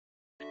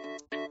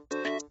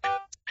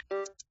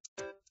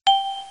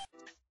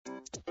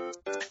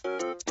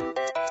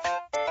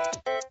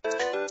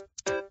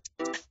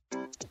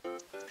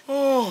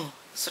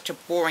Such a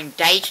boring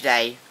day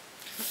today.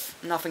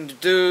 Nothing to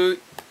do,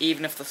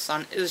 even if the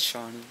sun is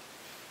shining.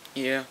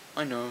 Yeah,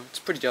 I know, it's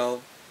pretty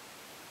dull.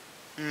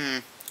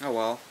 Oh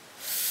well.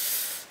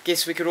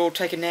 Guess we could all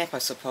take a nap, I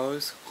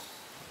suppose.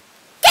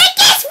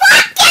 Guess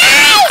what,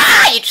 guys?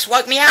 Ah, you just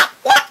woke me up!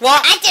 What?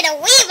 I did a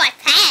wee in my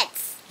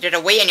pants. You did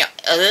a wee in your...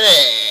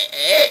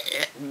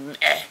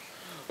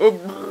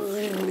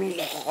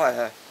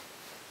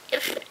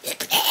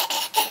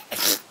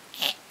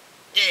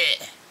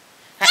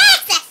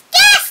 That's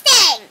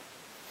disgusting!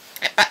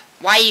 But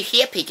why are you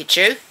here,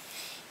 Pikachu?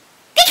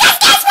 Because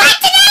guess what,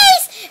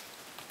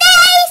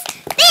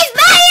 There's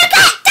Mario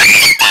Kart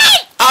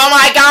Tourney! Oh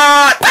my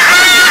god!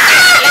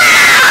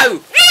 Ah!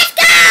 No! Let's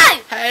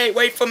go! Hey,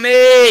 wait for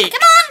me! Come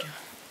on!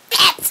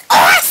 That's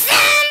awesome!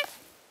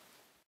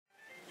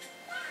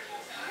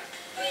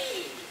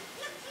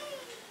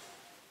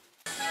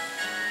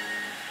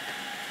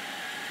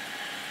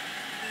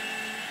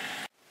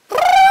 Come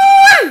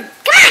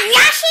on,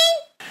 Yoshi!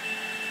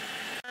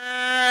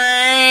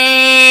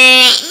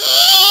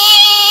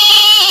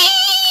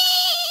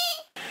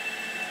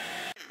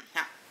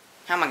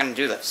 How am I gonna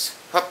do this?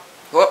 Hop,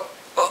 hop,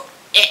 hop,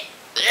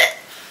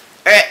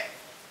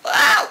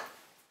 wow!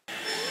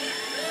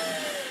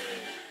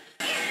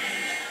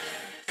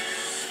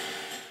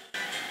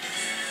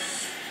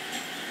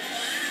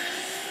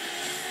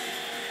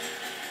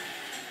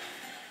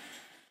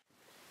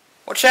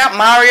 Watch out,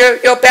 Mario!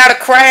 You're about to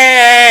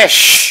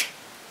crash!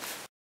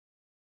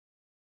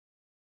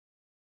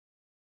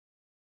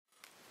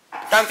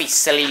 Don't be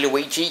silly,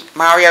 Luigi.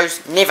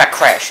 Mario's never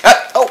crash.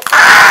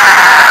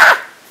 Ah!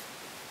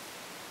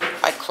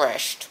 I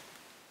crashed.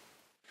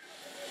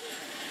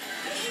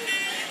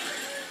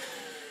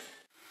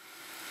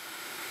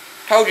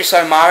 Told you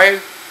so,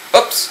 Mario.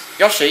 Oops,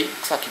 Yoshi.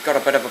 Looks like you've got a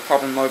bit of a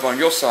problem over on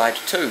your side,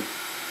 too.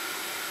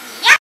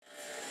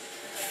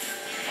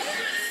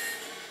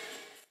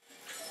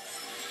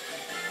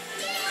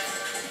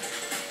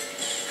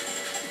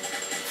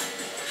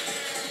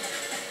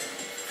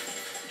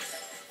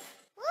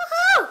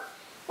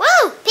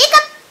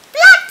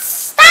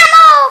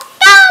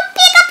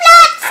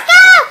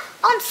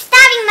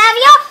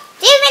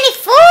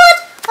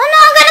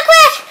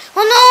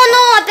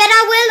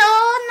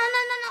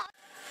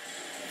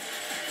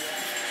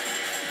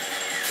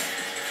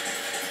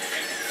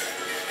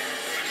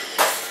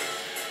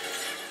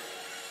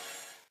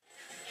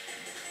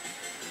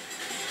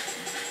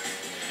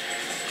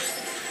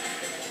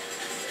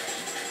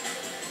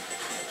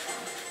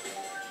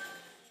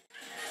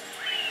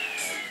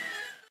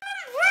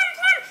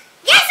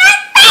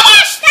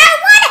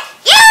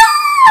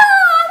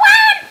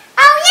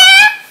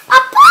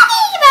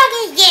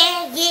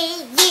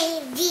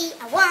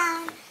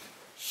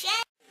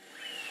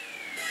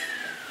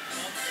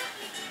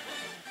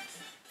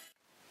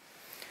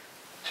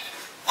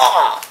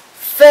 Oh,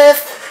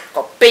 fifth,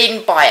 got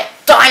beaten by a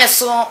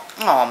dinosaur.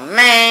 Oh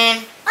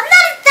man. I'm not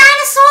a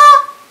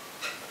dinosaur.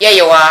 Yeah,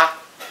 you are.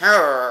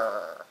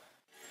 Arr.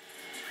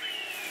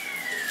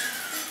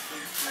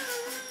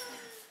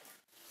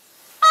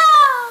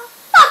 Oh,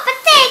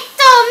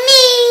 potato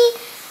me.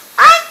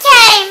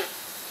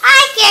 I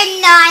get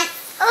ninth.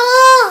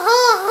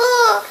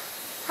 Oh.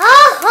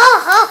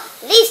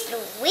 At least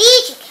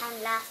Luigi can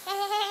laugh.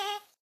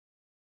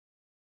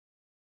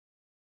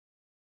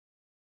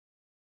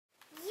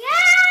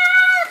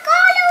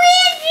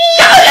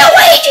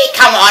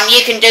 Come on,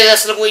 you can do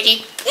this,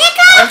 Luigi. Yeah,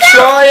 I'm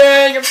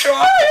trying.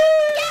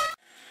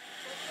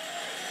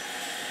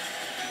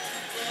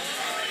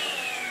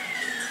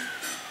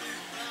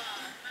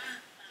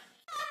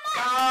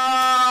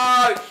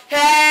 Oh,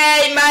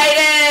 hey, made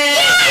it!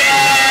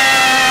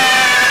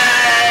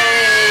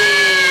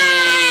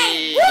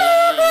 Yay!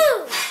 Woohoo!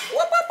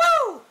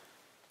 Woo-woo-woo!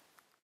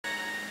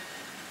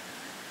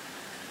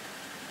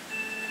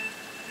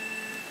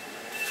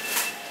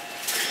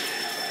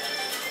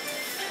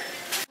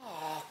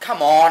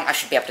 Come on, I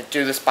should be able to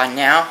do this by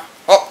now.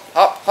 Hop,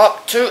 hop,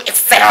 hop to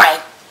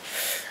accelerate.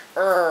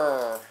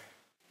 Urgh.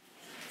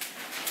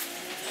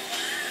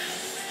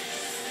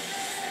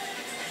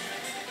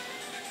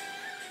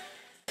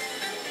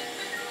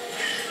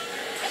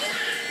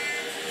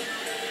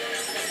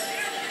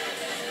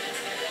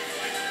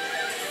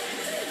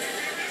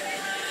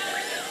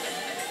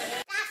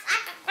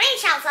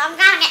 So I'm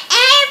gonna get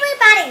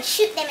everybody and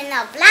shoot them and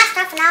they'll blast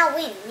off and I'll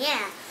win,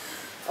 yeah.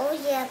 Oh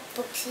yeah,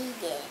 Booksy,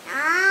 yeah.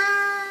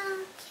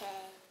 Okay.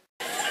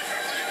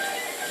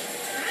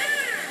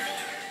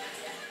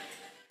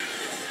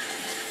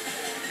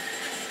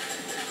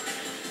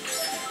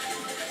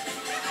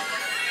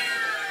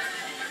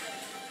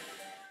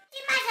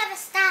 You might have a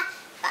star,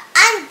 but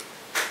I'm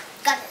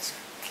got this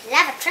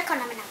clever trick on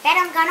them and I bet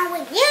I'm gonna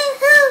win.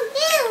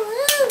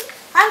 Yoo-hoo!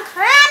 I'm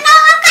crying, no,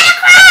 I'm gonna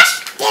crash!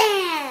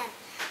 Damn!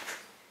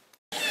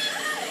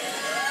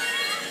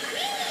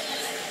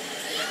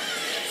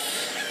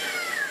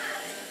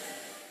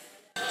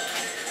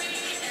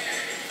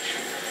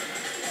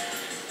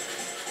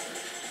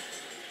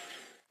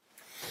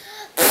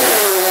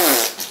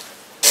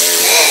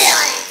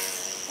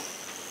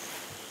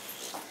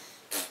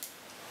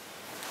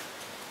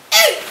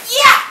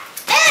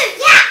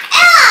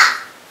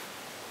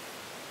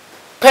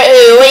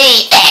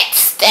 Ooh-wee, that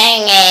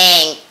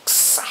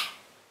stinks!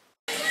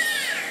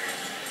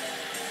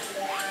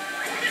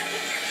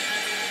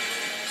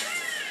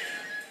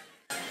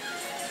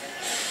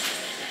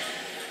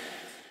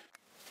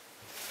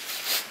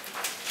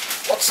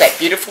 What's that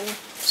beautiful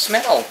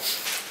smell?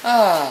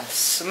 Ah,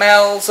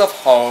 smells of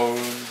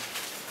home.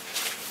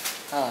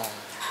 Ah.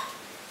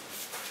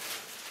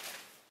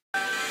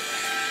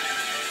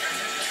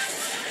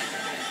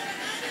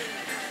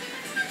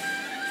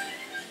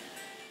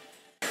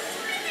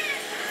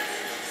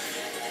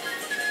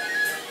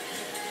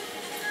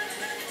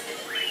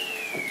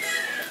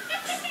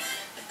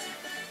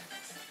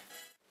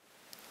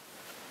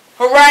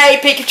 Hooray,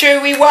 Pikachu,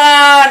 we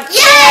won!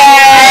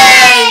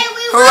 Yay!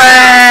 We won!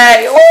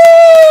 Hooray! Woo!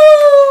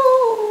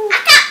 I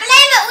can't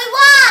believe it, we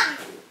won!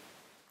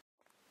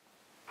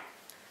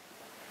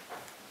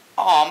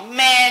 Oh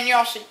man,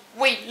 Yoshi,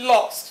 we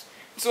lost.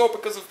 It's all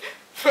because of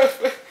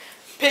Pikachu.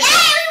 Yay, we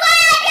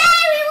won! Yay,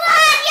 we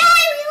won! Yay,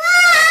 we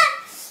won!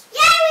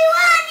 Yay, we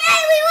won!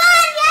 Yay, we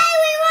won! Yay,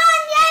 we won!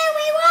 Yay,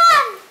 we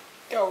won!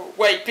 Go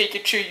away,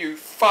 Pikachu, you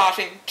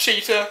farting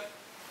cheater.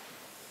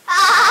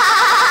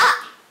 Ah!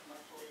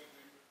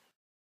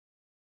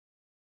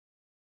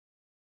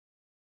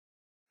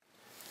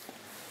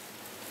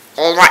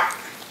 Alright,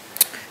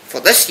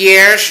 for this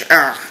year's,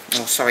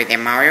 oh sorry there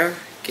Mario,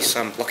 guess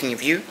I'm blocking your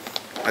view.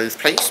 Move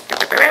please.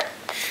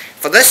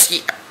 For this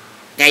year,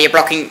 now you're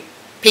blocking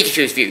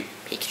Pikachu's view.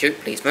 Pikachu,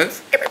 please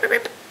move.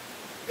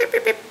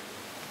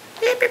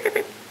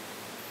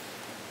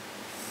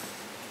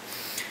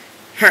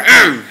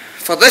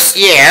 For this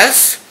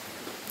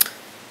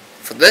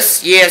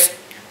year's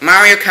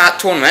Mario Kart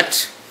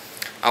tournament,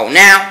 I will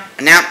now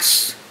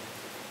announce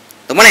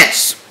the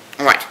winners.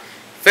 Alright,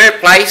 third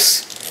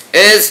place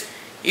is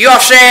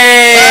Yoshi!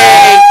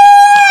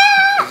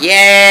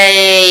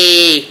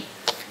 Yay!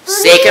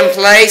 Second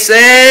place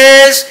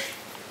is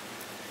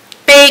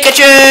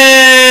Pikachu!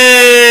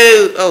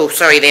 Oh,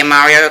 sorry there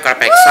Mario, got a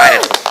bit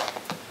excited.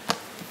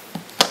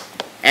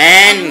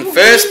 And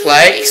first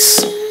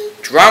place,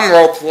 drum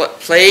roll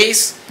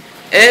please,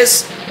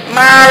 is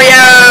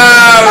Mario!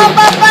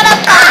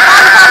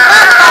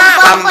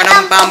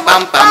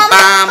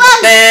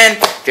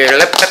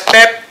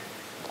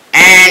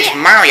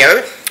 And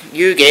Mario,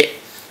 you get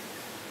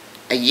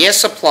a year's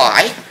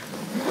supply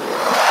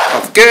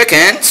of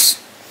gherkins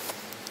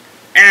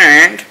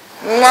and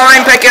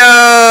lime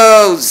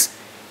pickles!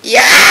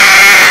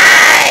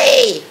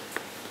 Yay!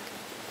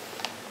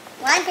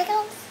 Lime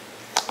pickles?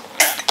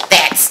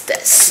 That's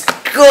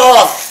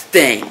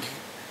disgusting!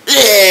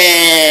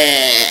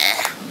 Ugh.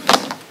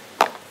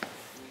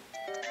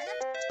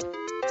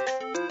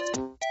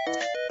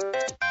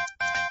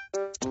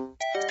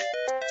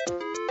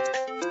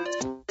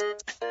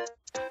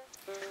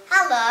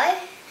 Hello,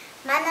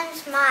 my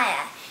name's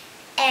Maya,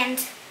 and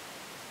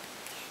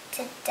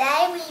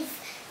today we've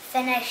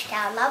finished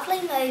our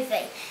lovely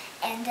movie,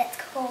 and it's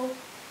called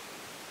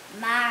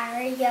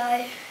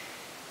Mario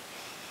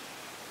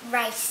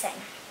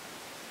Racing.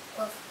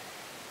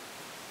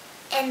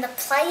 And the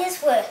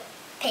players were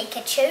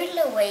Pikachu,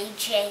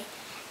 Luigi,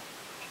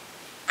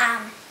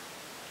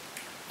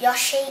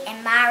 Yoshi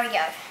and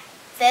Mario.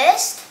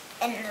 First,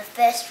 in the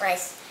first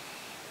race,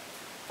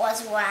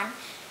 was won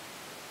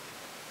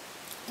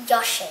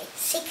Yoshi.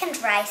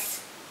 Second race,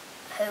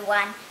 who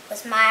won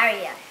was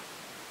Mario.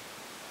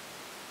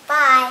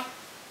 Bye.